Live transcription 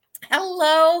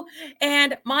Hello.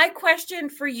 And my question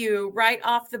for you right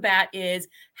off the bat is,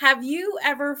 have you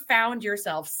ever found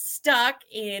yourself stuck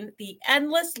in the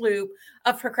endless loop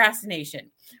of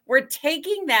procrastination, where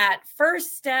taking that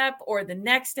first step or the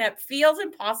next step feels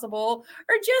impossible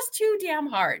or just too damn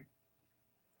hard?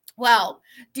 Well,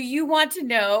 do you want to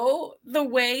know the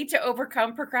way to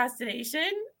overcome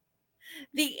procrastination?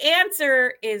 The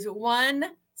answer is one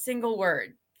single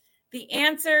word. The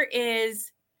answer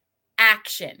is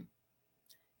action.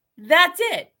 That's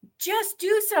it. Just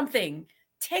do something.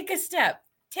 Take a step.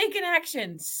 Take an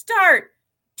action. Start.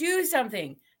 Do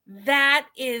something. That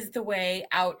is the way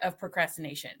out of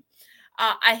procrastination.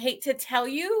 I hate to tell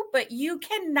you, but you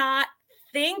cannot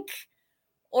think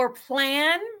or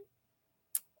plan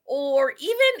or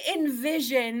even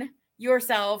envision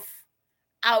yourself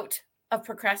out of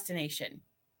procrastination.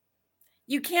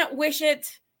 You can't wish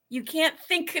it. You can't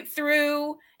think it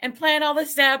through and plan all the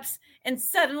steps and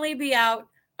suddenly be out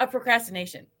of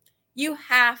procrastination. You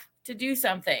have to do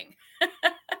something.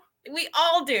 We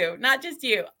all do, not just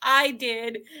you. I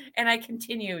did, and I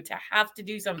continue to have to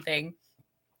do something.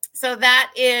 So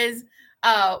that is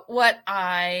what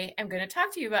I am going to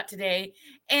talk to you about today.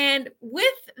 And with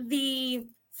the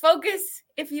focus,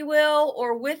 if you will,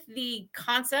 or with the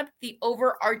concept, the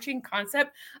overarching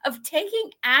concept of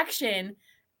taking action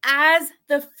as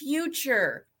the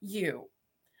future you,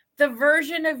 the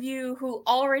version of you who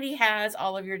already has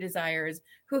all of your desires,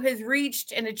 who has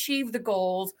reached and achieved the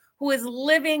goals, who is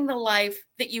living the life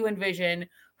that you envision,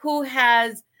 who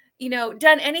has,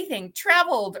 done anything,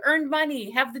 traveled, earned money,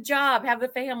 have the job, have the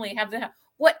family, have the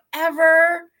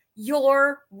whatever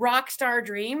your rock star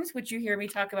dreams, which you hear me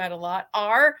talk about a lot,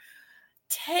 are.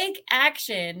 Take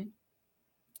action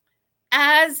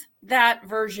as that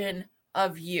version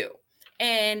of you.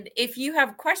 And if you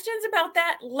have questions about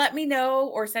that, let me know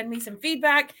or send me some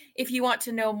feedback if you want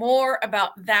to know more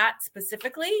about that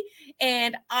specifically.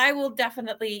 And I will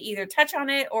definitely either touch on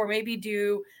it or maybe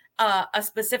do a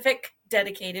specific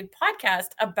dedicated podcast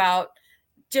about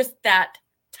just that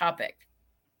topic.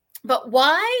 But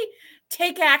why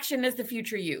take action as the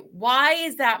future you? Why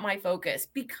is that my focus?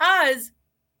 Because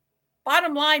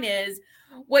bottom line is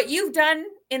what you've done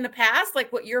in the past,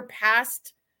 like what your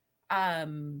past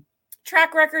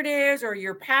track record is, or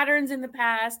your patterns in the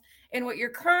past, and what you're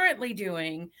currently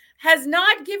doing has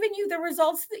not given you the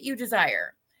results that you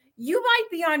desire. You might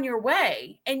be on your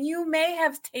way and you may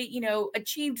have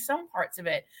achieved some parts of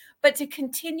it, but to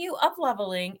continue up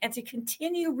leveling and to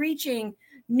continue reaching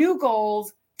new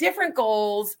goals, different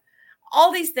goals,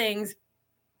 all these things,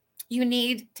 you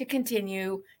need to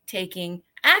continue taking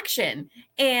action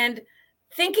and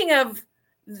thinking of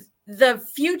the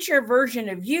future version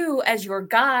of you as your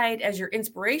guide, as your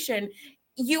inspiration.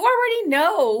 You already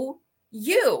know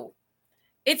you.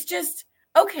 It's just,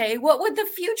 okay, what would the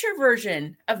future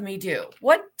version of me do?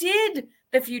 What did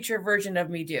the future version of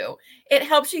me do? It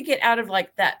helps you get out of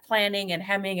like that planning and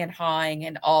hemming and hawing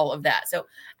and all of that. So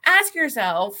ask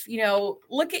yourself,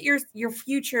 look at your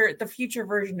future, the future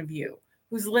version of you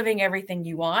who's living everything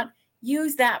you want.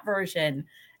 Use that version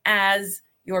as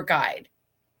your guide.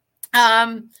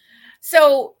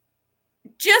 So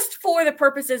just for the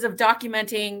purposes of not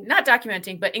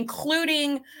documenting, but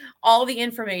including all the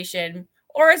information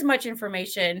or as much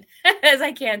information as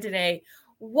I can today,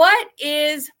 what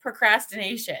is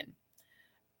procrastination?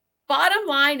 Bottom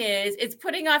line is it's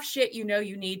putting off shit you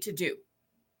need to do.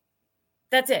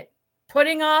 That's it.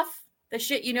 Putting off the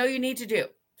shit you need to do.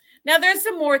 Now, there's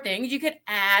some more things. You could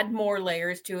add more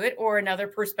layers to it, or another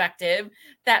perspective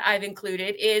that I've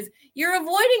included is you're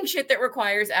avoiding shit that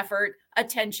requires effort,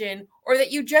 attention, or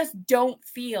that you just don't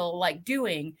feel like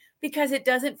doing because it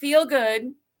doesn't feel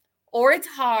good, or it's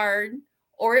hard,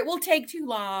 or it will take too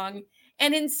long.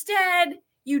 And instead,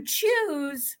 you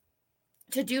choose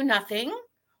to do nothing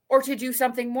or to do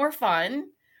something more fun,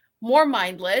 more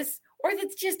mindless, or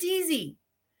that's just easy.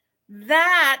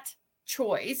 That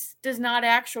choice does not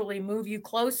actually move you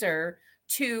closer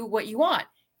to what you want.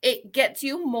 It gets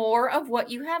you more of what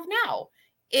you have now.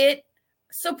 It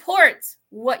supports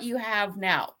what you have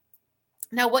now.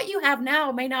 Now, what you have now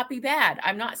may not be bad.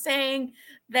 I'm not saying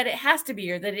that it has to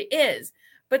be or that it is,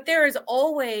 but there is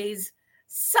always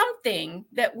something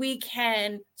that we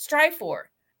can strive for.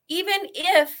 Even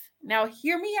if, now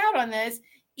hear me out on this,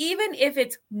 even if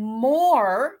it's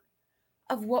more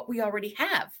of what we already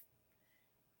have.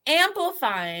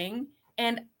 Amplifying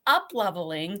and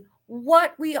up-leveling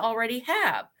what we already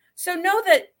have. So know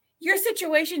that your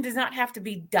situation does not have to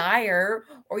be dire,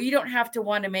 or you don't have to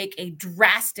want to make a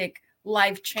drastic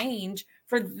life change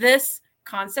for this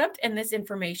concept and this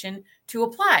information to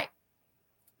apply.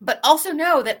 But also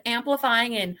know that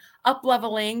amplifying and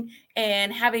up-leveling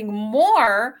and having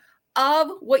more of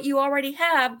what you already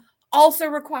have also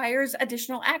requires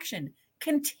additional action,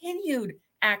 continued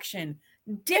action,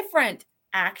 different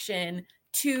action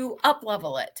to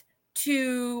up-level it,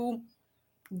 to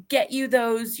get you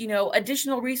those,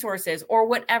 additional resources or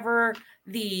whatever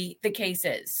the case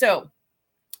is. So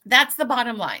that's the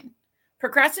bottom line.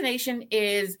 Procrastination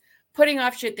is putting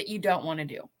off shit that you don't want to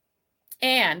do.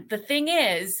 And the thing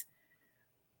is,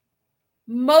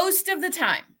 most of the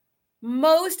time,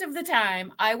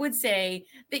 I would say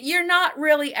that you're not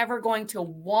really ever going to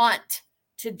want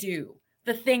to do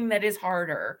the thing that is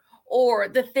harder or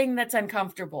the thing that's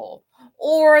uncomfortable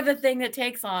or the thing that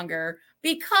takes longer,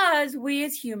 because we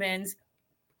as humans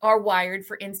are wired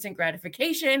for instant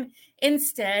gratification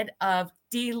instead of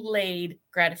delayed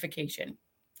gratification.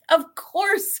 Of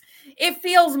course, it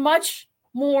feels much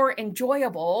more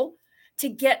enjoyable to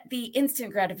get the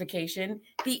instant gratification,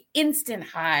 the instant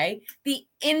high, the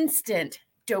instant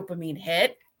dopamine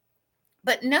hit.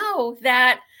 But know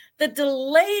that the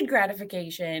delayed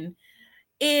gratification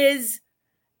is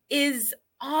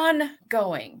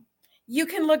ongoing. You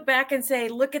can look back and say,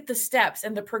 look at the steps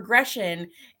and the progression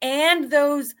and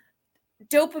those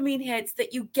dopamine hits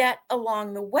that you get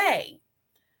along the way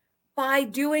by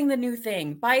doing the new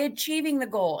thing, by achieving the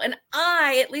goal. And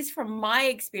at least from my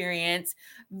experience,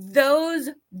 those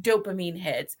dopamine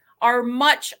hits are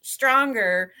much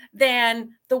stronger than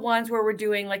the ones where we're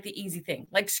doing like the easy thing,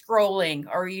 like scrolling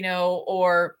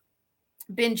or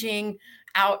binging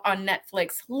out on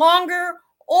Netflix longer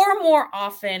or more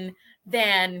often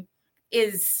than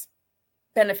is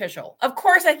beneficial. Of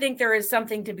course, I think there is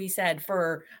something to be said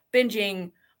for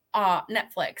binging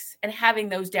Netflix and having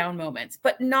those down moments,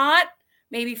 but not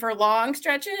maybe for long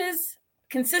stretches,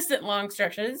 consistent long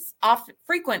stretches,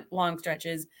 frequent long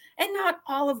stretches, and not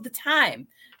all of the time.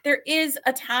 There is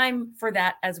a time for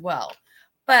that as well.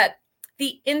 But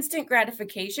the instant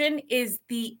gratification is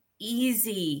the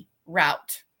easy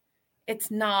route.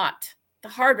 It's not the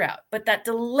hard route, but that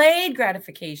delayed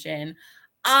gratification,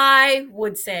 I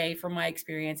would say from my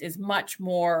experience, is much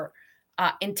more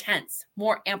intense,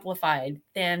 more amplified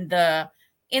than the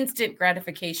instant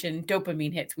gratification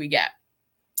dopamine hits we get.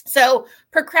 So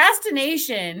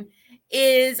procrastination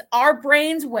is our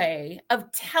brain's way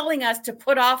of telling us to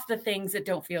put off the things that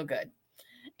don't feel good.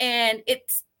 And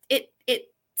it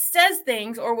says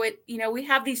things, or we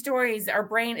have these stories, our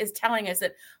brain is telling us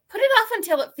that put it off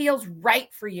until it feels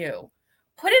right for you.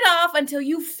 Put it off until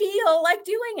you feel like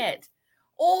doing it.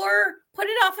 Or put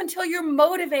it off until you're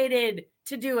motivated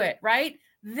to do it, right?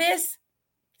 This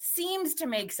seems to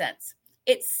make sense.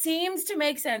 It seems to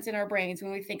make sense in our brains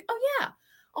when we think, oh yeah,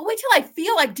 I'll wait till I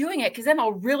feel like doing it because then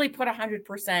I'll really put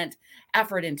 100%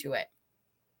 effort into it.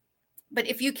 But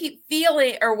if you keep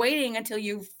feeling or waiting until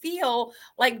you feel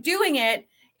like doing it,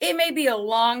 it may be a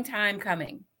long time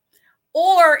coming.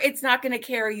 Or it's not going to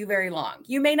carry you very long.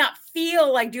 You may not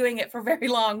feel like doing it for very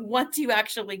long once you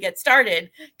actually get started,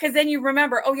 because then you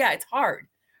remember, oh yeah, it's hard.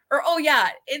 Or, oh yeah,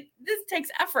 this takes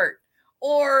effort.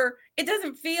 Or it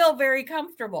doesn't feel very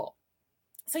comfortable.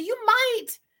 So you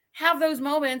might have those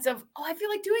moments of, oh, I feel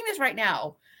like doing this right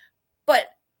now. But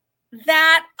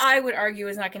that, I would argue,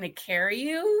 is not going to carry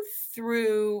you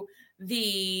through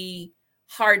the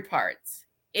hard parts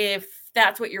if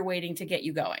that's what you're waiting to get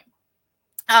you going.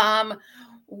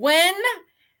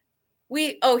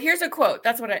 Here's a quote.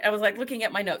 That's what I was like looking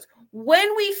at my notes.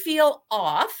 When we feel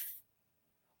off,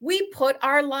 we put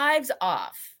our lives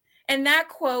off. And that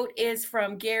quote is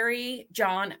from Gary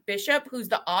John Bishop, who's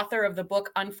the author of the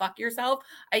book Unfuck Yourself.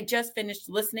 I just finished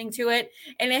listening to it,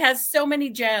 and it has so many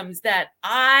gems that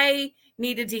I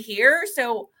needed to hear.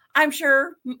 So I'm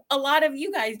sure a lot of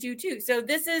you guys do too. So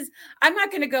I'm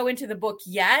not going to go into the book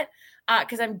yet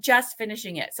because I'm just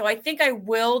finishing it. So I think I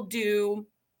will do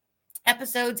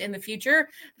episodes in the future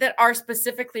that are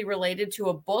specifically related to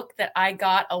a book that I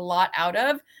got a lot out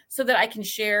of so that I can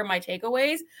share my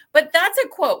takeaways. But that's a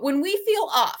quote. When we feel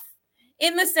off,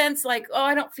 in the sense like, oh,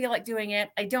 I don't feel like doing it.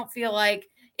 I don't feel like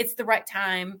it's the right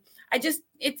time.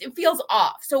 It feels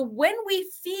off. So when we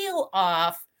feel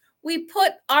off, we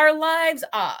put our lives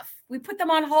off. We put them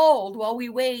on hold while we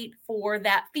wait for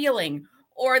that feeling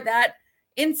or that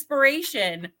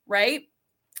inspiration, right?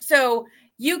 So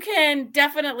you can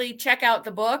definitely check out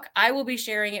the book. I will be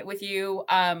sharing it with you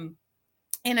in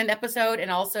an episode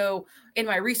and also in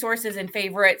my resources and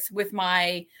favorites with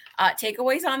my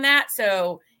takeaways on that.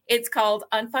 So it's called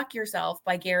Unfuck Yourself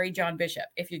by Gary John Bishop,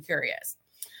 if you're curious.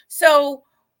 So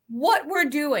what we're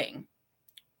doing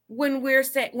when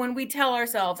we tell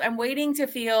ourselves, I'm waiting till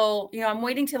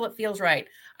it feels right.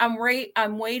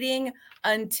 I'm waiting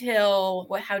until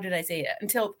how did I say it?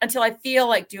 Until I feel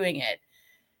like doing it.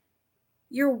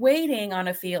 You're waiting on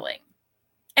a feeling.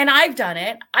 And I've done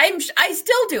it. I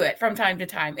still do it from time to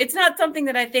time. It's not something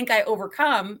that I think I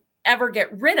overcome, ever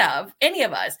get rid of, any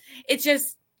of us. It's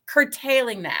just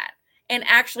curtailing that and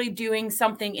actually doing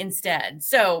something instead.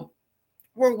 So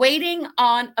we're waiting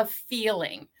on a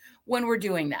feeling when we're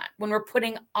doing that, when we're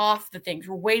putting off the things.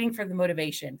 We're waiting for the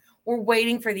motivation. We're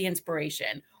waiting for the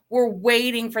inspiration. We're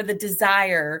waiting for the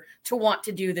desire to want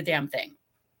to do the damn thing.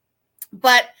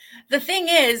 But the thing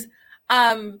is,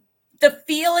 the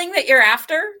feeling that you're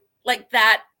after, like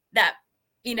that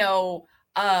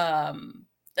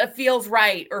feels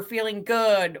right or feeling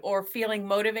good or feeling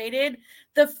motivated,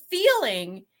 the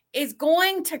feeling is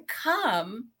going to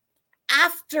come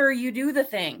after you do the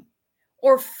thing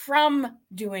or from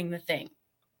doing the thing.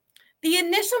 The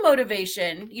initial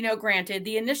motivation, granted,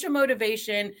 the initial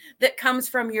motivation that comes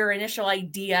from your initial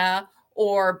idea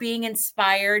or being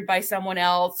inspired by someone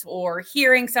else or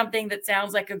hearing something that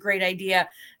sounds like a great idea,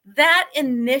 that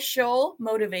initial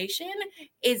motivation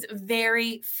is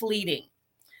very fleeting.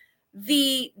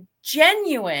 The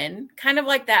genuine, kind of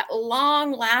like that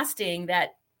long lasting,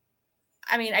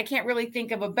 I can't really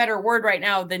think of a better word right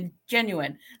now than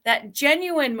genuine. That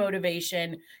genuine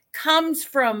motivation comes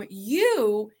from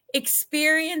you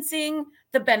experiencing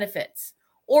the benefits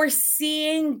or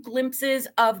seeing glimpses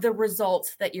of the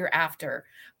results that you're after.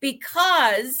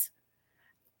 Because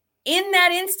in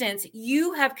that instance,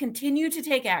 you have continued to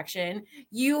take action.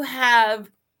 You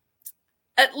have,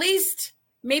 at least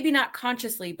maybe not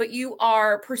consciously, but you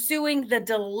are pursuing the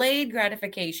delayed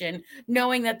gratification,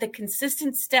 knowing that the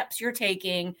consistent steps you're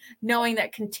taking, knowing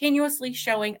that continuously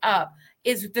showing up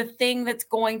is the thing that's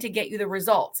going to get you the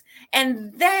results.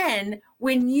 And then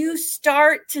when you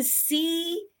start to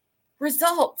see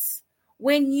results,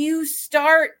 when you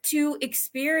start to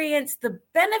experience the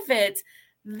benefits,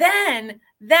 then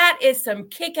that is some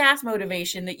kick-ass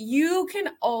motivation that you can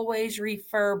always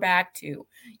refer back to.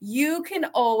 You can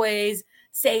always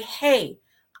say, hey,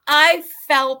 I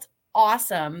felt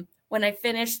awesome when I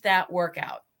finished that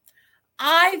workout.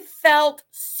 I felt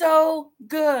so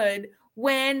good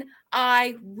when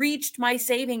I reached my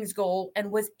savings goal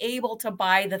and was able to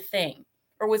buy the thing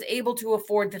or was able to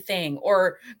afford the thing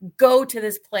or go to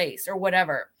this place or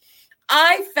whatever.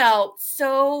 I felt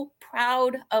so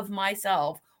proud of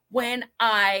myself when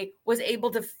I was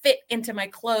able to fit into my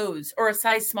clothes or a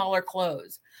size smaller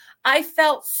clothes. I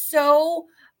felt so,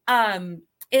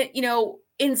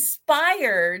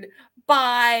 inspired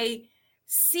by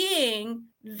seeing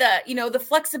the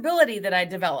flexibility that I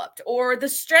developed or the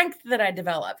strength that I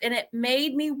developed. And it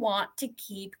made me want to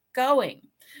keep going.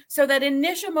 So that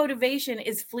initial motivation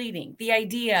is fleeting, the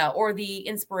idea or the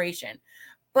inspiration.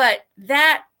 But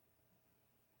that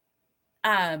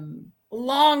not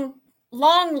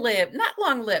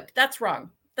long-lived, that's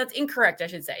wrong. That's incorrect, I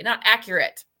should say, not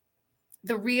accurate.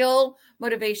 The real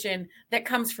motivation that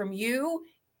comes from you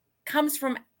comes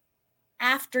from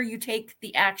after you take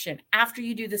the action, after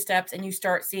you do the steps and you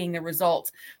start seeing the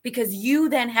results, because you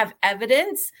then have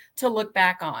evidence to look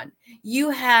back on.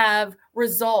 You have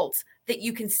results that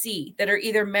you can see that are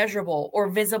either measurable or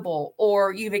visible,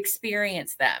 or you've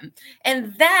experienced them.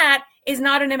 And that is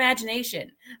not an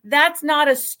imagination. That's not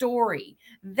a story.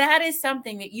 That is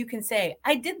something that you can say,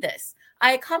 I did this,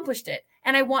 I accomplished it,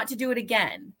 and I want to do it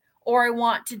again, or I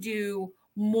want to do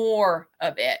more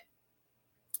of it.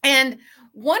 And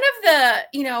one of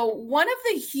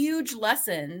the huge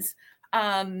lessons,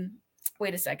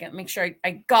 wait a second, make sure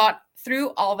I got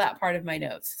through all that part of my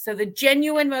notes. So the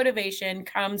genuine motivation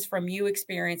comes from you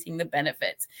experiencing the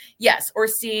benefits. Yes, or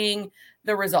seeing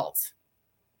the results.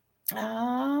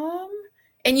 And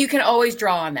you can always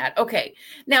draw on that. Okay.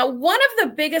 Now, one of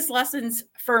the biggest lessons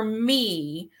for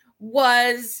me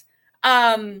was,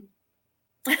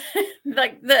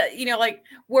 like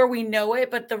where we know it,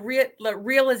 but the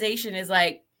realization is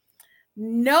like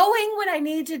knowing what I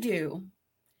need to do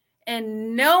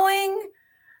and knowing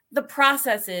the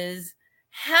processes,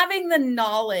 having the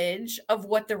knowledge of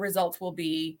what the results will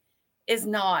be is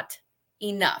not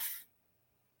enough.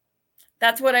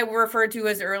 That's what I referred to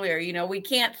as earlier. We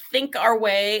can't think our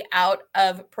way out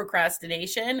of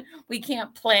procrastination. We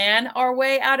can't plan our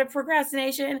way out of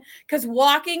procrastination, because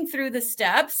walking through the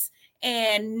steps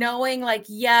and knowing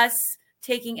yes,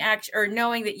 taking action, or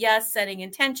knowing that yes, setting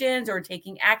intentions or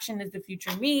taking action is the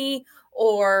future me,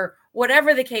 or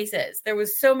whatever the case is. There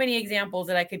was so many examples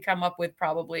that I could come up with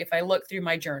probably if I look through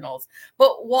my journals.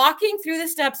 But walking through the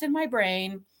steps in my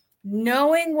brain,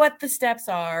 knowing what the steps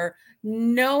are,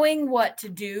 knowing what to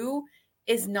do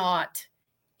is not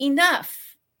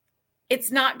enough. it's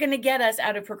not going to get us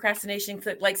out of procrastination.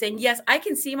 Like saying, yes, I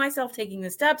can see myself taking the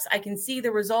steps. I can see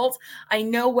the results. I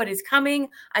know what is coming.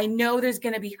 I know there's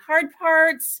going to be hard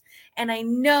parts. And I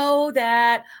know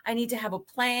that I need to have a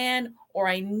plan, or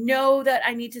I know that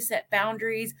I need to set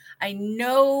boundaries. I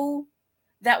know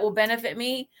that will benefit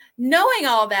me. Knowing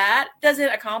all that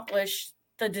doesn't accomplish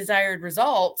the desired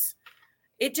results.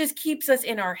 It just keeps us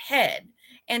in our head.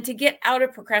 And to get out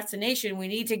of procrastination, we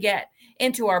need to get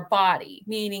into our body,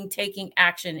 meaning taking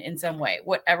action in some way,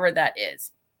 whatever that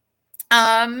is.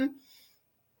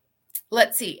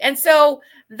 Let's see. And so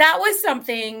that was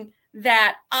something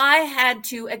that I had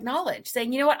to acknowledge,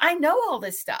 saying, you know what? I know all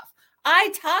this stuff.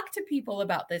 I talk to people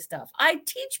about this stuff. I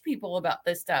teach people about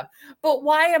this stuff. But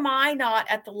why am I not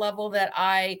at the level that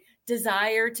I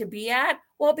desire to be at?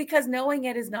 Well, because knowing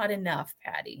it is not enough,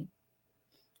 Patty.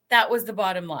 That was the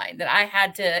bottom line that I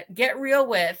had to get real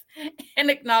with and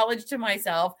acknowledge to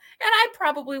myself. And I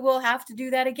probably will have to do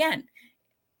that again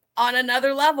on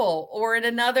another level, or in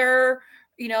another,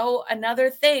 another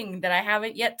thing that I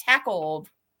haven't yet tackled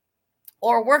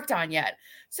or worked on yet.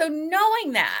 So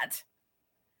knowing that,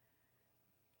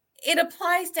 it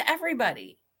applies to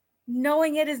everybody.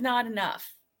 Knowing it is not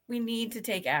enough. We need to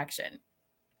take action.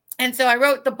 And so I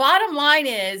wrote, the bottom line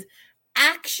is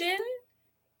action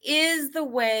is the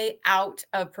way out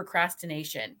of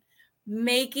procrastination.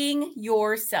 Making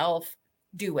yourself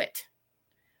do it.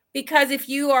 Because if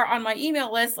you are on my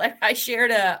email list, like I shared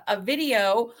a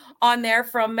video on there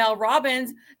from Mel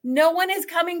Robbins, no one is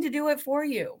coming to do it for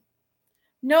you.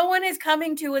 No one is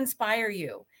coming to inspire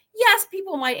you. Yes,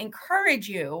 people might encourage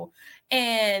you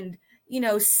and,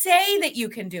 say that you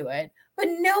can do it, but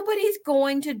nobody's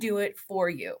going to do it for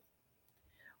you.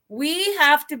 We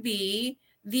have to be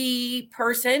the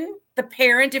person, the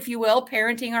parent, if you will,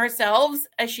 parenting ourselves,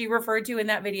 as she referred to in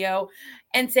that video,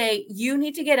 and say, you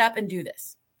need to get up and do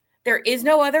this. There is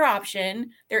no other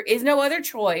option. There is no other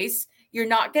choice. You're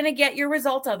not going to get your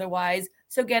results otherwise.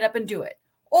 So get up and do it.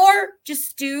 Or just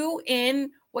stew in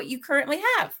what you currently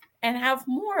have and have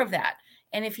more of that.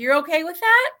 And if you're okay with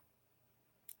that,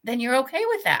 then you're okay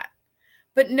with that.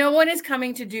 But no one is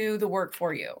coming to do the work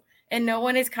for you. And no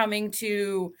one is coming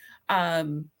to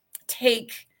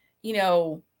take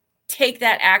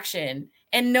that action.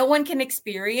 And no one can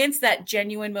experience that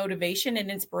genuine motivation and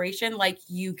inspiration like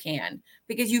you can,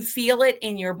 because you feel it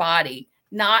in your body,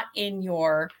 not in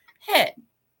your head.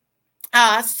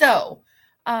 I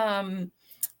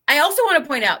also want to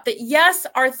point out that, yes,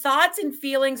 our thoughts and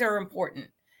feelings are important.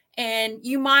 And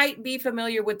you might be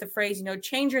familiar with the phrase,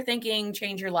 change your thinking,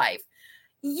 change your life.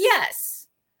 Yes,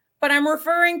 but I'm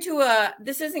referring to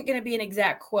this isn't going to be an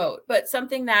exact quote, but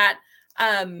something that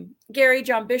Gary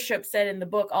John Bishop said in the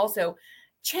book also.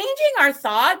 Changing our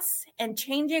thoughts and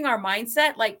changing our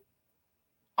mindset, like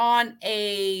on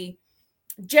a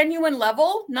genuine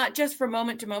level, not just from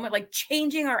moment to moment, like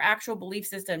changing our actual belief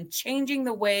system, changing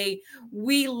the way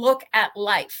we look at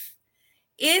life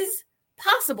is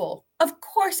possible. Of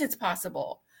course it's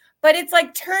possible, but it's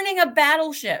like turning a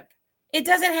battleship. It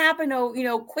doesn't happen,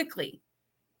 quickly.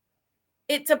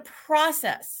 It's a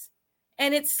process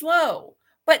and it's slow,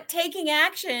 but taking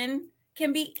action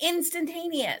can be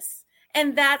instantaneous.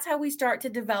 And that's how we start to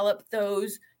develop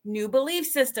those new belief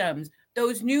systems,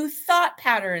 those new thought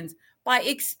patterns, by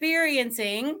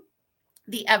experiencing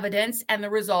the evidence and the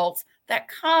results that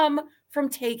come from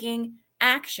taking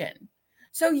action.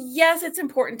 So yes, it's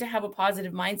important to have a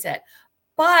positive mindset.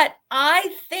 But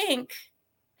I think,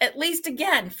 at least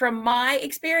again, from my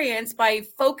experience, by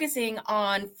focusing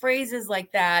on phrases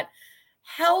like that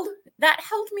held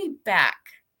me back.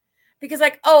 Because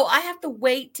I have to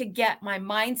wait to get my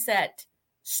mindset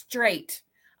straight.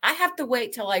 I have to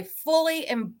wait till I fully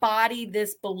embody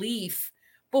this belief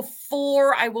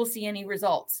before I will see any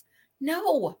results.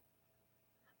 No,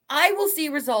 I will see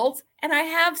results, and I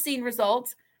have seen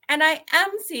results, and I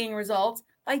am seeing results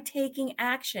by taking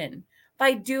action,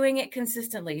 by doing it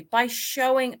consistently, by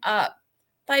showing up,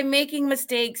 by making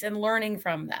mistakes and learning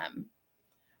from them,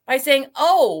 by saying,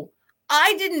 oh,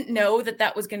 I didn't know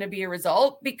that was going to be a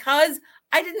result because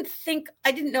I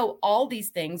didn't know all these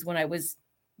things when I was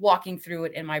walking through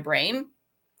it in my brain.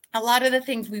 A lot of the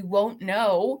things we won't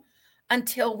know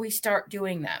until we start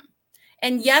doing them.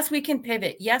 And yes, we can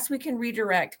pivot. Yes, we can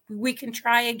redirect. We can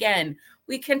try again.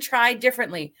 We can try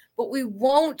differently, but we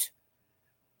won't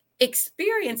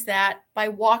experience that by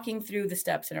walking through the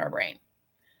steps in our brain.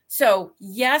 So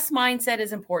yes, mindset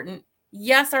is important.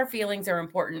 Yes, our feelings are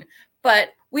important, but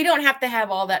we don't have to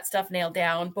have all that stuff nailed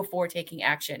down before taking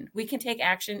action. We can take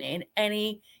action in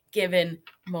any given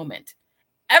moment.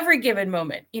 Every given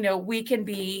moment, we can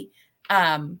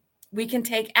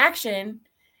take action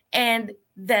And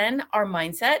then our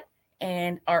mindset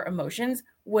and our emotions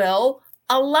will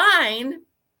align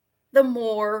the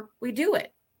more we do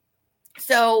it.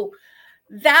 So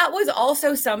that was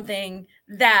also something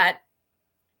that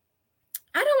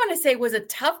I don't want to say was a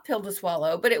tough pill to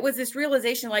swallow, but it was this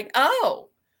realization like, oh,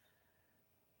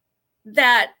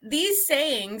 that these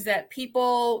sayings that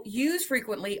people use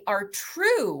frequently are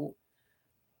true,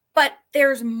 but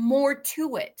there's more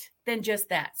to it than just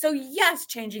that. So yes,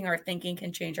 changing our thinking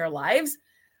can change our lives,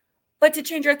 but to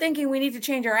change our thinking, we need to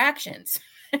change our actions.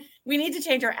 We need to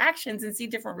change our actions and see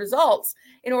different results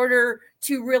in order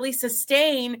to really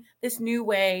sustain this new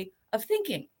way of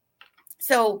thinking.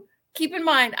 So keep in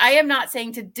mind, I am not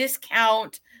saying to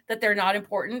discount that they're not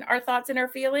important, our thoughts and our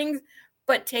feelings,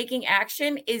 but taking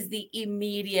action is the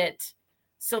immediate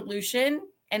solution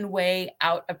and way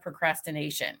out of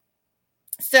procrastination.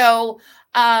 So,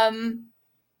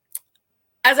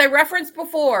 as I referenced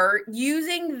before,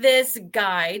 using this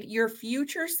guide, Your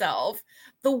Future Self,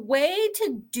 the way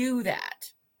to do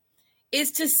that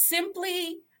is to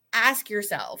simply ask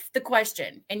yourself the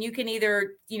question, and you can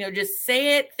either, just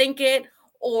say it, think it,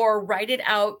 or write it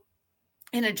out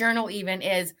in a journal even,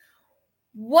 is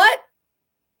what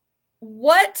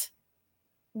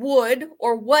would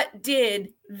or what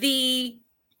did the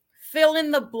fill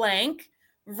in the blank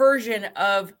version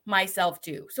of myself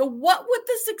do? So what would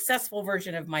the successful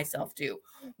version of myself do?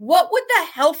 What would the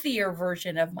healthier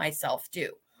version of myself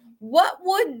do? What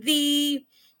would the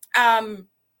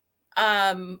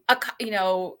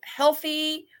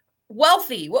healthy,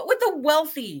 wealthy, what would the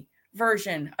wealthy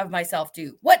version of myself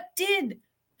do? What did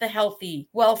the healthy,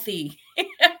 wealthy,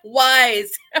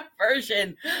 wise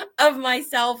version of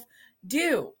myself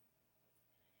do?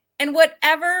 And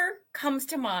whatever comes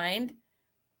to mind,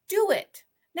 do it.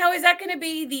 Now, is that going to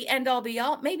be the end all be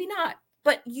all? Maybe not,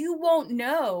 but you won't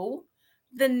know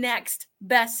the next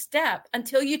best step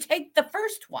until you take the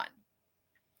first one.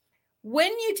 When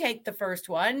you take the first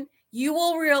one, you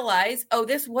will realize, oh,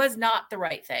 this was not the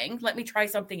right thing. Let me try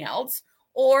something else.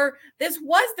 Or this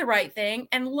was the right thing.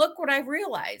 And look what I've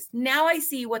realized. Now I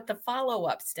see what the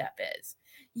follow-up step is.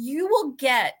 You will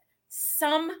get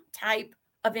some type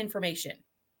of information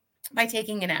by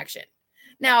taking an action.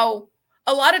 Now,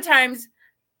 a lot of times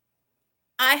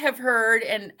I have heard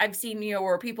and I've seen,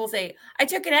 where people say, I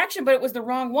took an action, but it was the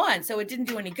wrong one, so it didn't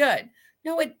do any good.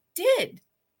 No, it did.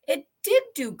 It did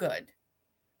do good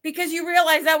because you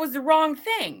realized that was the wrong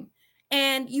thing.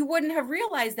 And you wouldn't have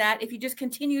realized that if you just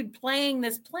continued playing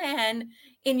this plan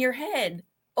in your head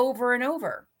over and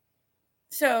over.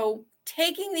 So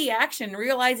taking the action,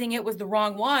 realizing it was the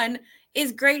wrong one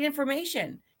is great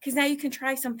information because now you can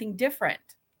try something different.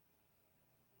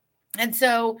 And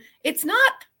so it's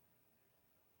not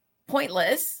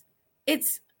pointless.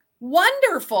 It's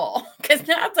wonderful because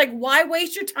now it's like, why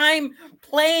waste your time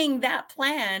playing that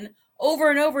plan over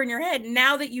and over in your head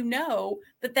now that you know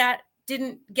that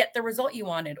didn't get the result you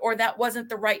wanted or that wasn't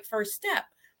the right first step?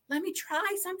 Let me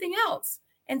try something else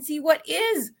and see what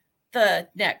is the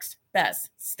next best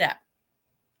step.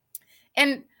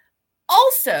 And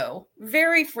also,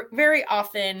 very, very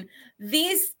often,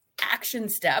 these action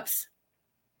steps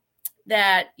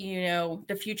that, your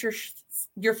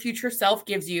future self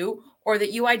gives you or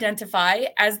that you identify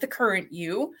as the current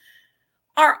you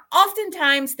are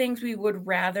oftentimes things we would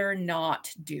rather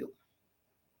not do.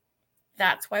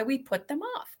 That's why we put them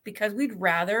off, because we'd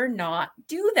rather not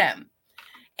do them.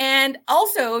 And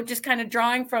also, just kind of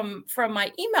drawing from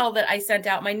my email that I sent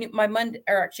out, my Monday,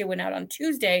 or actually went out on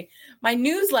Tuesday, my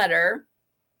newsletter,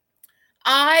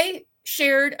 I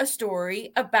shared a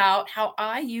story about how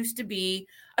I used to be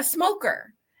a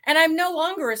smoker and I'm no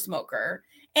longer a smoker.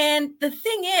 And the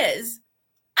thing is,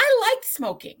 I liked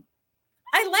smoking.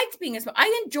 I liked being a smoker.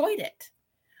 I enjoyed it.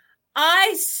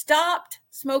 I stopped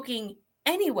smoking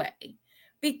anyway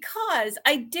because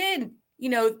I didn't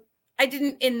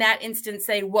in that instance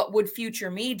say, what would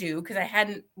future me do? Because I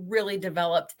hadn't really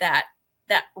developed that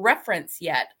reference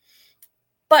yet.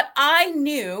 But I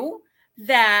knew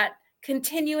that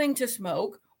continuing to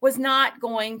smoke was not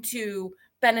going to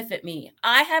benefit me.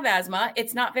 I have asthma.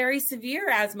 It's not very severe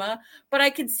asthma, but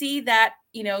I could see that,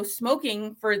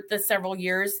 smoking for the several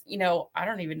years, I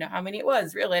don't even know how many it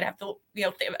was really. I'd have to,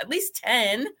 at least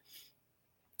 10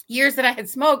 years that I had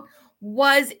smoked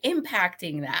was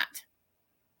impacting that.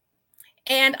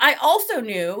 And I also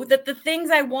knew that the things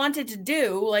I wanted to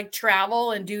do, like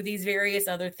travel and do these various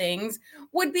other things,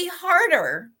 would be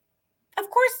harder. Of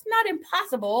course, not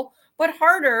impossible, but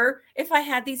harder if I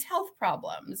had these health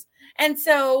problems. And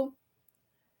so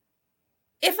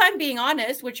if I'm being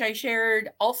honest, which I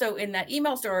shared also in that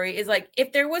email story, is like,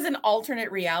 if there was an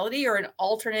alternate reality or an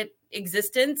alternate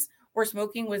existence where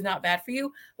smoking was not bad for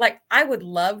you, like, I would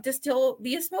love to still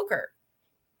be a smoker.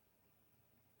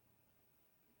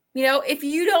 If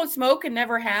you don't smoke and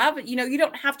never have, you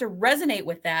don't have to resonate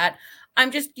with that. I'm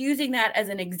just using that as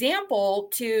an example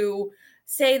to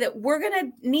say that we're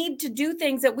going to need to do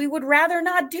things that we would rather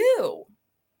not do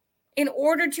in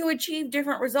order to achieve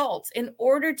different results, in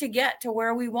order to get to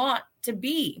where we want to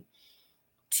be,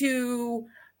 to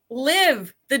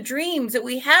live the dreams that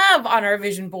we have on our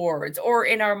vision boards or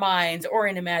in our minds or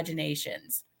in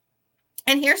imaginations.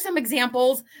 And here's some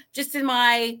examples just in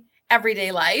my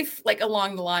everyday life, like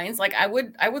along the lines, like I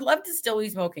would love to still be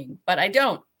smoking, but I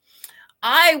don't.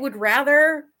 I would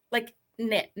rather, like,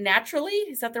 naturally,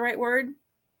 is that the right word?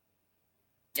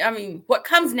 I mean, what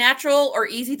comes natural or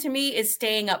easy to me is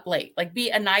staying up late. Like,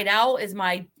 be a night owl is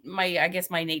my I guess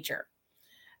my nature.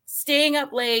 Staying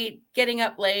up late, getting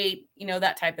up late,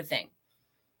 that type of thing.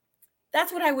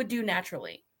 That's what I would do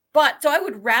naturally. But so I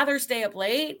would rather stay up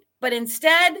late, but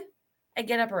instead I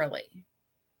get up early.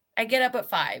 I get up at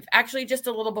 5, actually just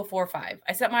a little before 5.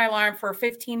 I set my alarm for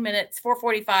 15 minutes,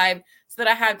 4:45, so that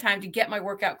I have time to get my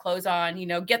workout clothes on,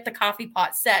 get the coffee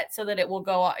pot set so that it will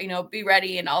go, be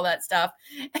ready and all that stuff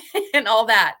and all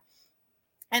that.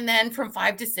 And then from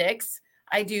 5 to 6,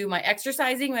 I do my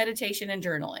exercising, meditation, and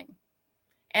journaling.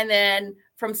 And then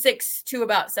from 6 to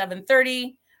about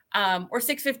 7:30 or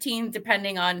 6:15,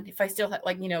 depending on if I still have,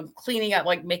 like, cleaning up,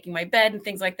 like making my bed and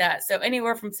things like that. So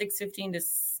anywhere from 6:15 to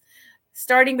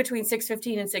starting between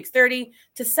 6:15 and 6:30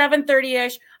 to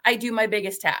 7:30-ish, I do my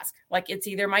biggest task. Like, it's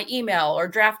either my email or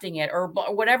drafting it or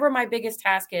whatever my biggest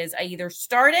task is. I either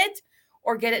start it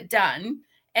or get it done.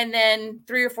 And then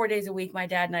 3 or 4 days a week, my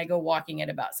dad and I go walking at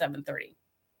about 7:30.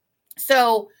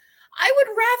 So I would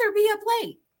rather be up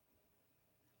late.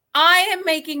 I am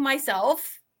making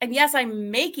myself, and yes, I'm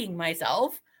making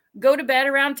myself go to bed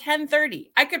around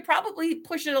 10:30. I could probably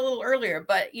push it a little earlier,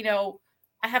 but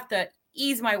I have to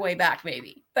ease my way back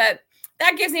maybe. But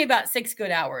that gives me about 6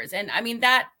 good hours. And I mean,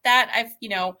 that I've,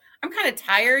 I'm kind of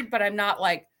tired, but I'm not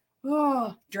like,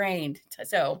 drained.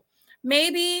 So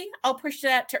maybe I'll push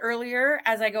that to earlier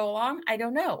as I go along. I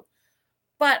don't know.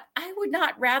 But I would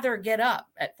not rather get up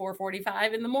at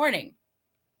 4:45 in the morning.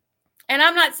 And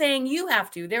I'm not saying you have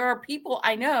to. There are people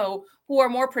I know who are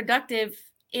more productive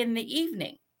in the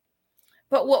evening.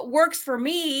 But what works for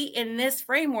me in this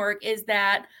framework is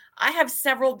that I have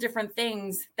several different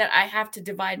things that I have to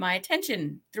divide my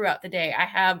attention throughout the day. I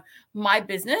have my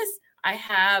business, I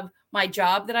have my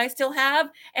job that I still have,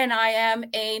 and I am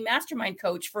a mastermind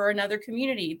coach for another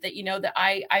community that, that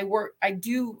I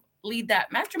do lead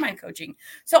that mastermind coaching.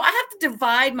 So I have to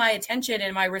divide my attention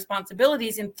and my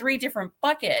responsibilities in 3 different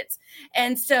buckets.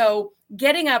 And so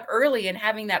getting up early and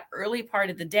having that early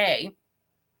part of the day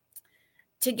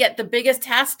to get the biggest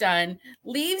task done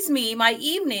leaves me my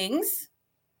evenings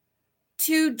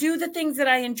to do the things that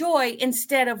I enjoy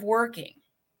instead of working,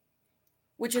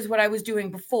 which is what I was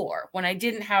doing before when I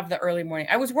didn't have the early morning.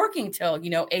 I was working till,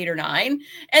 8 or 9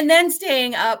 and then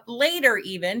staying up later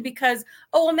even because,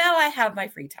 now I have my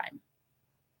free time.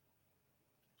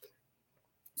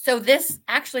 So this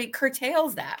actually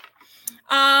curtails that.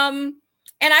 And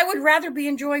I would rather be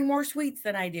enjoying more sweets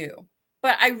than I do.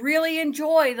 But I really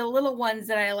enjoy the little ones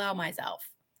that I allow myself.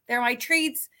 They're my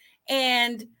treats.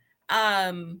 And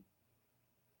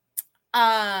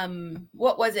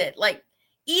what was it? Like,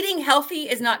 eating healthy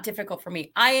is not difficult for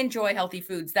me. I enjoy healthy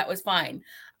foods. That was fine.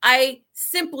 I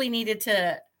simply needed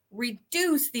to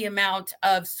reduce the amount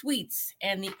of sweets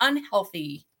and the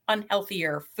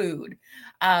unhealthier food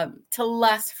to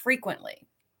less frequently.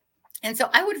 And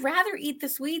so I would rather eat the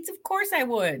sweets. Of course I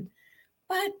would.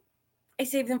 But I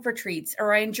save them for treats,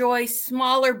 or I enjoy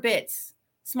smaller bits,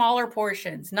 smaller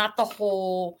portions, not the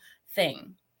whole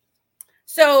thing.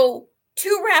 So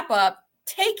to wrap up,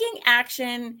 taking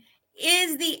action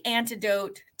is the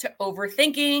antidote to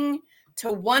overthinking,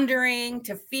 to wondering,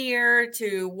 to fear,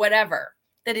 to whatever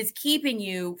that is keeping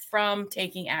you from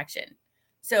taking action.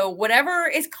 So whatever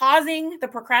is causing the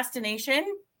procrastination,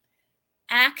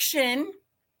 action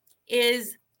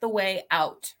is the way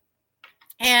out.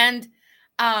 And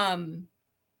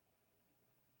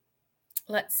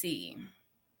let's see.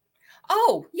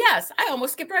 Oh, yes, I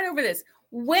almost skipped right over this.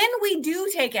 When we do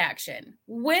take action,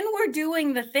 when we're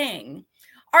doing the thing,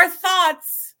 our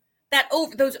thoughts,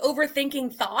 those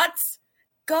overthinking thoughts,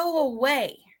 go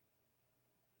away.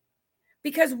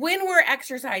 Because when we're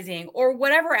exercising or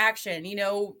whatever action,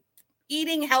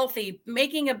 eating healthy,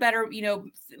 making a better,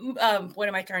 what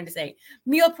am I trying to say?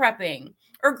 Meal prepping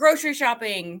or grocery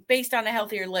shopping based on a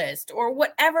healthier list or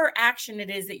whatever action it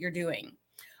is that you're doing.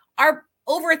 Our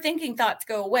overthinking thoughts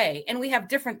go away and we have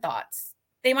different thoughts.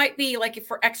 They might be like if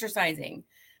we're exercising.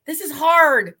 This is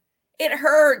hard. It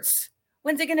hurts.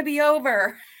 When's it going to be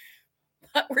over?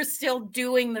 But we're still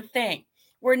doing the thing.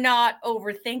 We're not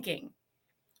overthinking.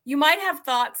 You might have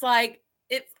thoughts like,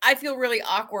 I feel really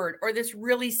awkward, or this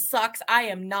really sucks. I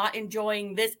am not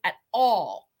enjoying this at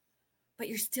all. But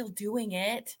you're still doing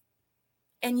it.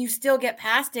 And you still get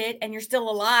past it and you're still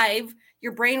alive.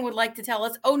 Your brain would like to tell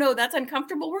us, oh no, that's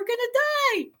uncomfortable. We're going to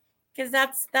die. Because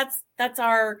that's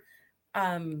our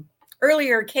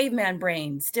earlier caveman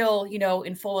brain still,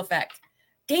 in full effect.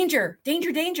 Danger,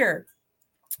 danger, danger.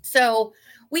 So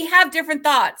we have different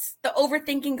thoughts. The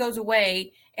overthinking goes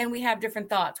away and we have different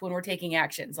thoughts when we're taking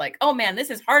actions like, oh man, this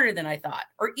is harder than I thought,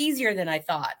 or easier than I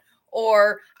thought,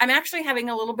 or I'm actually having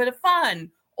a little bit of fun,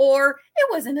 or it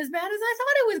wasn't as bad as I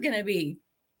thought it was going to be.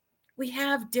 We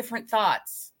have different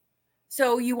thoughts.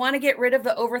 So you want to get rid of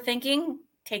the overthinking,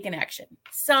 take an action,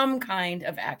 some kind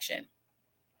of action.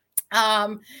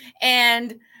 And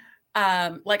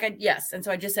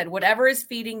so I just said, whatever is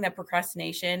feeding the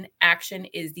procrastination, action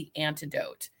is the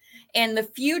antidote. And the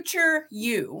future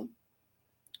you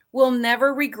will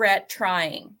never regret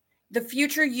trying. The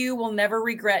future you will never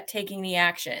regret taking the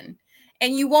action.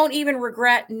 And you won't even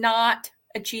regret not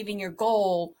achieving your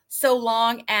goal so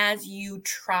long as you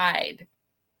tried.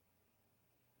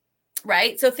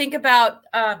 Right? So think about,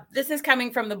 this is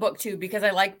coming from the book too, because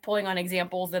I like pulling on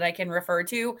examples that I can refer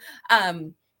to.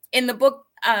 In the book,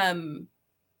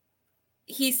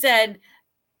 he said,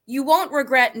 you won't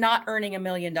regret not earning $1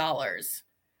 million,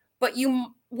 but you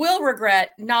will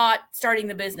regret not starting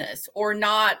the business or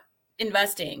not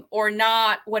investing or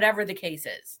not whatever the case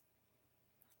is.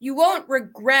 You won't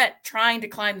regret trying to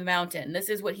climb the mountain. This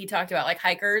is what he talked about, like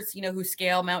hikers, who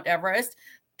scale Mount Everest.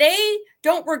 They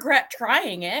don't regret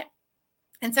trying it.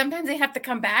 And sometimes they have to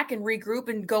come back and regroup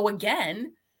and go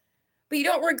again. But you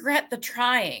don't regret the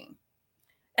trying.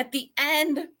 At the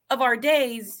end of our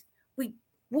days, we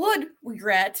would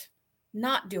regret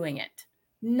not doing it,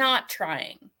 not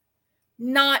trying,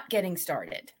 not getting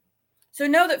started. So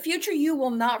know that future you will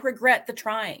not regret the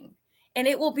trying. And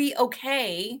it will be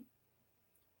okay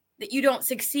that you don't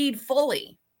succeed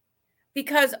fully,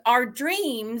 because our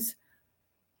dreams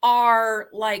are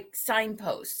like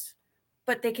signposts,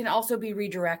 but they can also be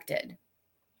redirected.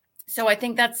 So I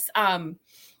think that's,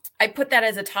 I put that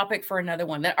as a topic for another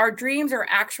one, that our dreams are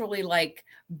actually like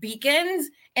beacons.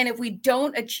 And if we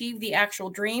don't achieve the actual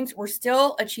dreams, we're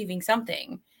still achieving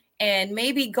something. And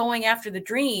maybe going after the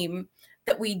dream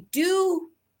that we do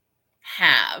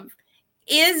have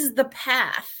is the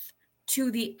path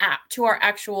to our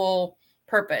actual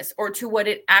purpose, or to what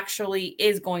it actually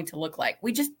is going to look like.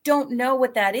 We just don't know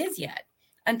what that is yet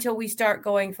until we start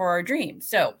going for our dreams.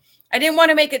 So I didn't want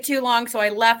to make it too long, so I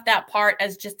left that part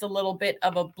as just a little bit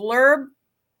of a blurb.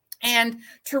 And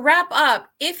to wrap up,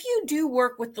 if you do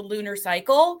work with the lunar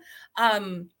cycle,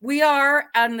 we are,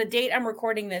 on the date I'm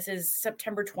recording this is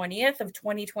September 20th of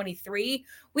 2023.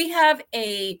 We have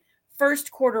a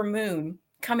first quarter moon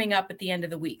coming up at the end of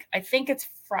the week. I think it's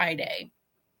Friday.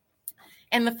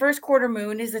 And the first quarter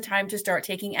moon is the time to start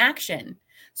taking action.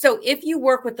 So if you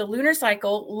work with the lunar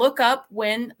cycle, look up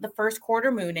when the first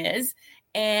quarter moon is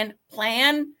and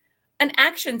plan an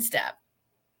action step.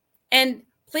 And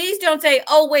please don't say,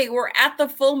 oh, wait, we're at the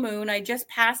full moon. I just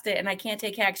passed it and I can't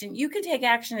take action. You can take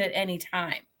action at any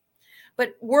time.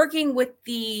 But working with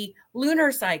the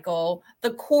lunar cycle,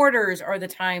 the quarters are the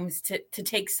times to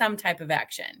take some type of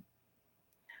action.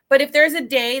 But if there's a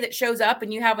day that shows up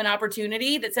and you have an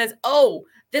opportunity that says, oh,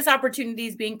 this opportunity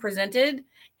is being presented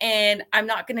and I'm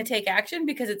not going to take action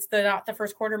because it's not the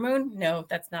first quarter moon. No,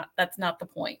 that's not the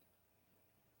point.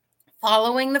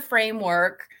 Following the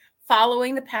framework,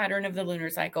 following the pattern of the lunar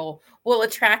cycle will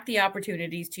attract the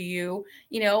opportunities to you,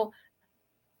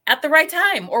 at the right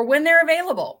time or when they're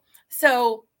available.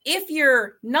 So if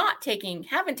you're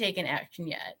haven't taken action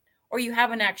yet, or you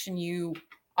have an action you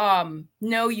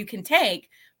know you can take,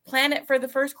 plan it for the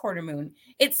first quarter moon.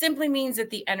 It simply means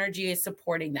that the energy is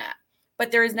supporting that,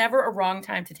 but there is never a wrong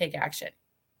time to take action.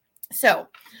 So,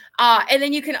 and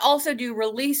then you can also do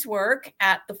release work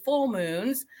at the full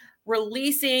moons,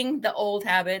 releasing the old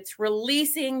habits,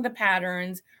 releasing the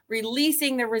patterns,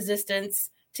 releasing the resistance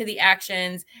to the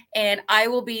actions. And I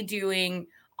will be doing,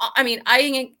 I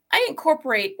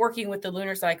incorporate working with the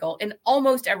lunar cycle in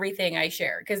almost everything I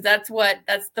share, because that's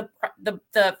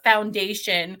the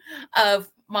foundation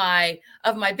of my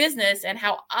business and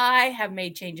how I have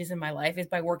made changes in my life is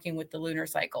by working with the lunar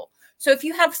cycle. So if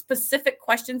you have specific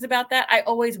questions about that, I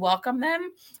always welcome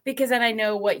them, because then I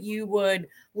know what you would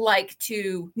like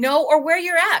to know, or where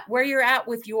you're at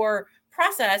with your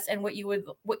process, and what you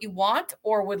want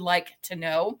or would like to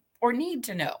know or need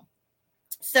to know.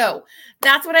 So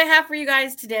that's what I have for you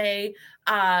guys today.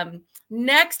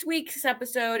 Next week's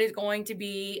episode is going to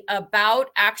be about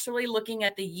actually looking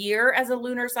at the year as a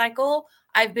lunar cycle.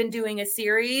 I've been doing a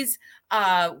series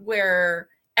where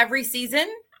every season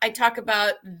I talk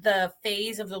about the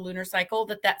phase of the lunar cycle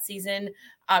that season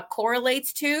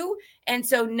correlates to. And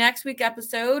so next week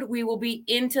episode, we will be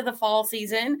into the fall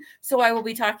season. So I will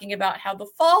be talking about how the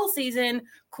fall season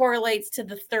correlates to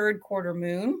the third quarter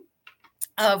moon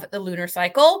of the lunar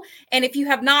cycle. And if you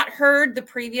have not heard the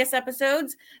previous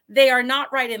episodes, they are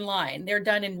not right in line. They're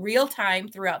done in real time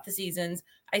throughout the seasons.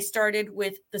 I started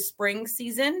with the spring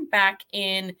season back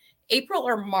in April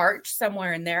or March,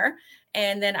 somewhere in there.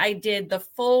 And then I did the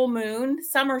full moon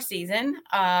summer season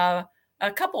a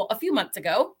few months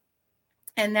ago.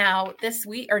 And now this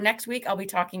week or next week, I'll be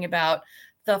talking about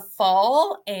the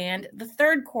fall and the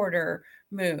third quarter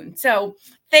moon. So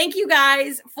thank you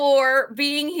guys for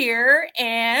being here,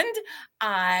 and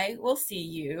I will see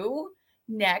you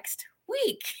next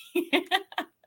week.